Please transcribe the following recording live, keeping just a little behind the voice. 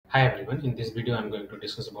Hi everyone, in this video I'm going to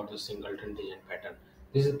discuss about the singleton design pattern.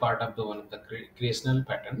 This is part of the one of the creational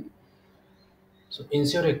pattern. So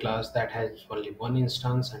insert a class that has only one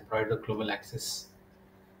instance and provide the global access,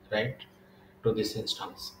 right, to this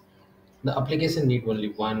instance. The application need only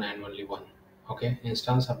one and only one, okay,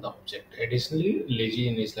 instance of the object. Additionally,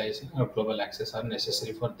 lazy initialization or global access are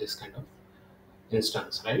necessary for this kind of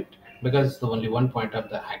instance, right? Because the only one point of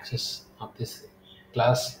the access of this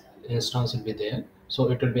class instance will be there, so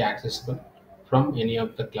it will be accessible from any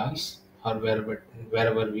of the class or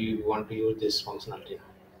wherever we want to use this functionality,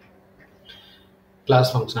 class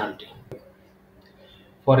functionality.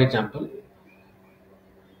 For example,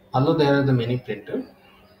 although there are the many printer,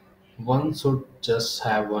 one should just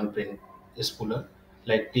have one print spooler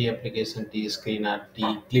like T application, T screen, or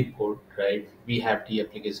T clipboard, right? We have T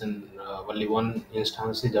application, only one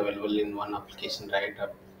instance is available in one application, right?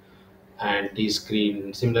 And T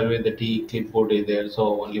screen. Similar way, the T clipboard is there,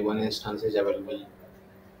 so only one instance is available.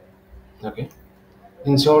 Okay.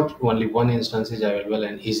 In short, only one instance is available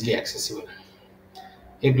and easily accessible.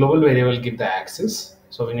 A global variable give the access,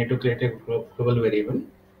 so we need to create a global variable,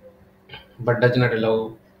 but does not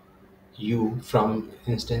allow you from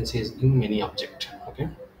instances in many object. Okay.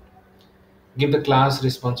 Give the class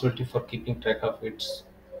responsibility for keeping track of its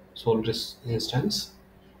sole instance.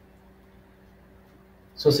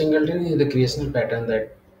 So singleton is the creational pattern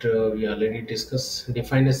that we already discussed.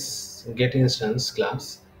 Define as get instance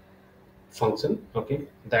class function, okay,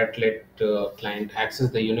 that let client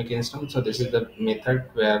access the unique instance. So this is the method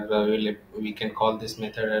where we can call this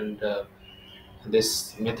method, and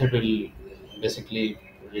this method will basically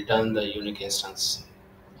return the unique instance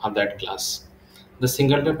of that class. The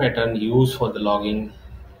singleton pattern used for the logging,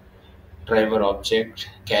 driver object,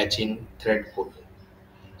 caching, thread pool.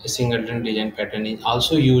 A singleton design pattern is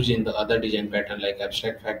also used in the other design pattern like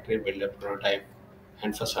abstract factory, builder, prototype,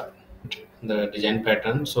 and facade. The design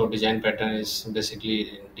pattern. So design pattern is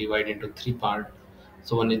basically divided into three parts.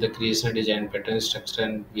 So one is the creation design pattern, structure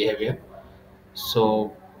and behavior.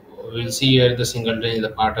 So we'll see here the singleton is the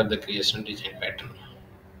part of the creation design pattern.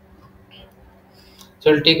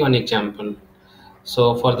 So I'll take one example.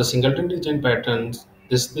 So for the singleton design patterns,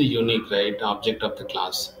 this is the unique right object of the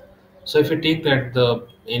class. So if you take that the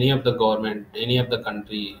any of the government, any of the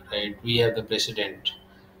country, right, we have the president.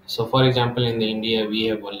 So for example, in the India, we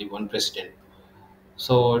have only one president.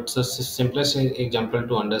 So it's the simplest example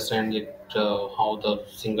to understand it how the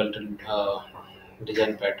singleton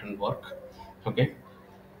design pattern work. Okay,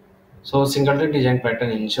 so singleton design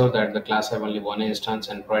pattern ensure that the class have only one instance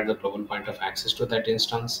and provide the global point of access to that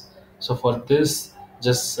instance. So for this,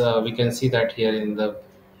 just we can see that here in the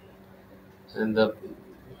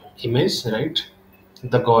image, right?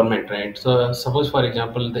 The government, right? So suppose for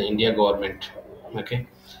example the India government, okay,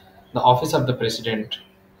 the office of the president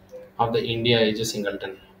of the India is a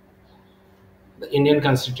singleton. The Indian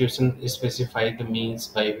Constitution specifies the means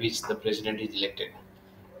by which the president is elected.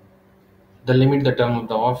 They limit the term of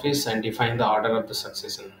the office and define the order of the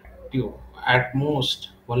succession. You, at most,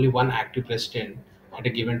 only one active president at a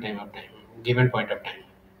given point of time.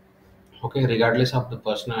 Okay, regardless of the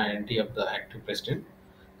personal identity of the active president,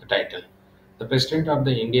 the title. The president of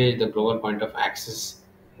the India is the global point of access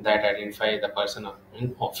that identify the person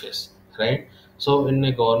in office, right? So in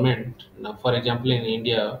a government, now for example, in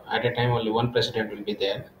India, at a time only one president will be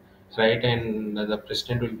there, right? And the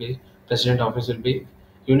president office will be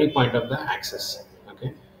unique point of the access.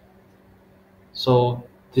 Okay, so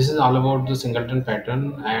this is all about the singleton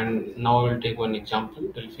pattern, and now I will take one example,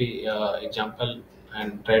 Delphi example,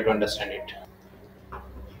 and try to understand it.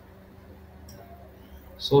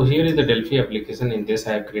 So here is the Delphi application. In this,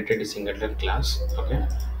 I have created a singleton class, okay,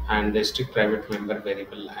 and the strict private member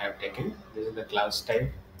variable I have taken. This is the class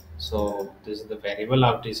type. So this is the variable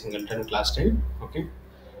of the singleton class type, okay.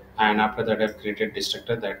 And after that, I have created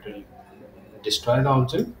destructor that will destroy the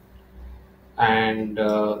object, and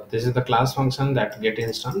this is the class function that get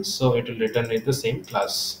instance. So it will return with the same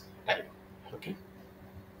class type, okay.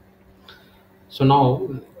 So now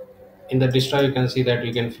in the destroy, you can see that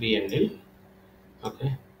you can free and nil,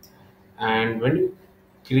 okay. And when you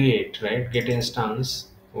create, right, get instance,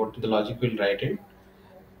 what the logic will write it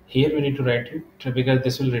here, we need to write it because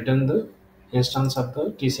this will return the instance of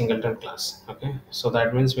the T singleton class, okay. So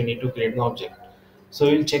that means we need to create the object. So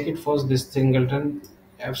we'll check it first, this singleton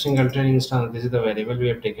f singleton instance, this is the variable we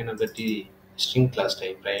have taken of the T string class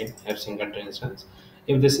type, right, f singleton instance,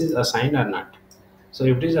 if this is assigned or not. So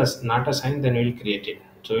if it is not assigned, then we'll create it.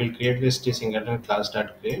 So we'll create this T singleton class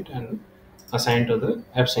dot create and assign to the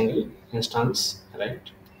f single instance, right,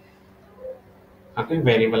 okay,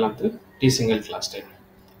 variable of the T single class type.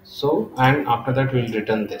 So and after that we'll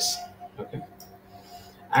return this. Okay.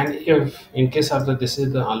 And if in case of the this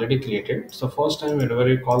is the already created, so first time whenever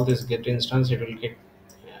you call this get instance, it will get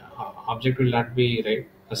object will not be right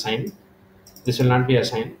assigned. This will not be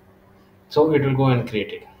assigned, so it will go and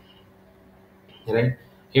create it, right?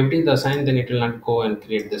 If it is assigned, then it will not go and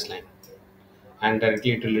create this line, and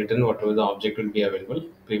directly it will return whatever the object will be available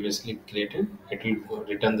previously created. It will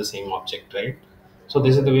return the same object, right? So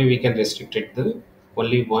this is the way we can restrict it. The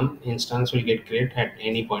only one instance will get created at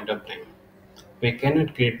any point of time. We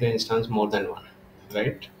cannot create the instance more than one,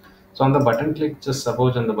 right? So on the button click, just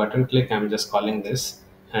suppose on the button click I'm just calling this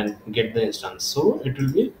and get the instance, so it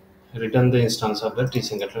will be return the instance of the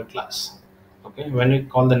T-singleton class. Okay, when we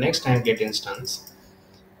call the next time get instance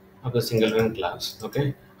of the singleton class,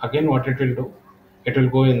 okay, again what it will do, it will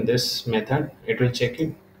go in this method, it will check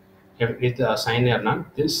it if it is assigned or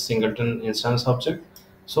not this singleton instance object.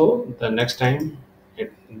 So the next time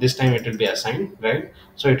this time it will be assigned, right?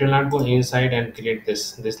 So it will not go inside and create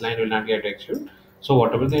this line will not get executed. So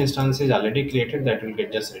whatever the instance is already created, that will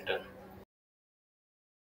get just returned.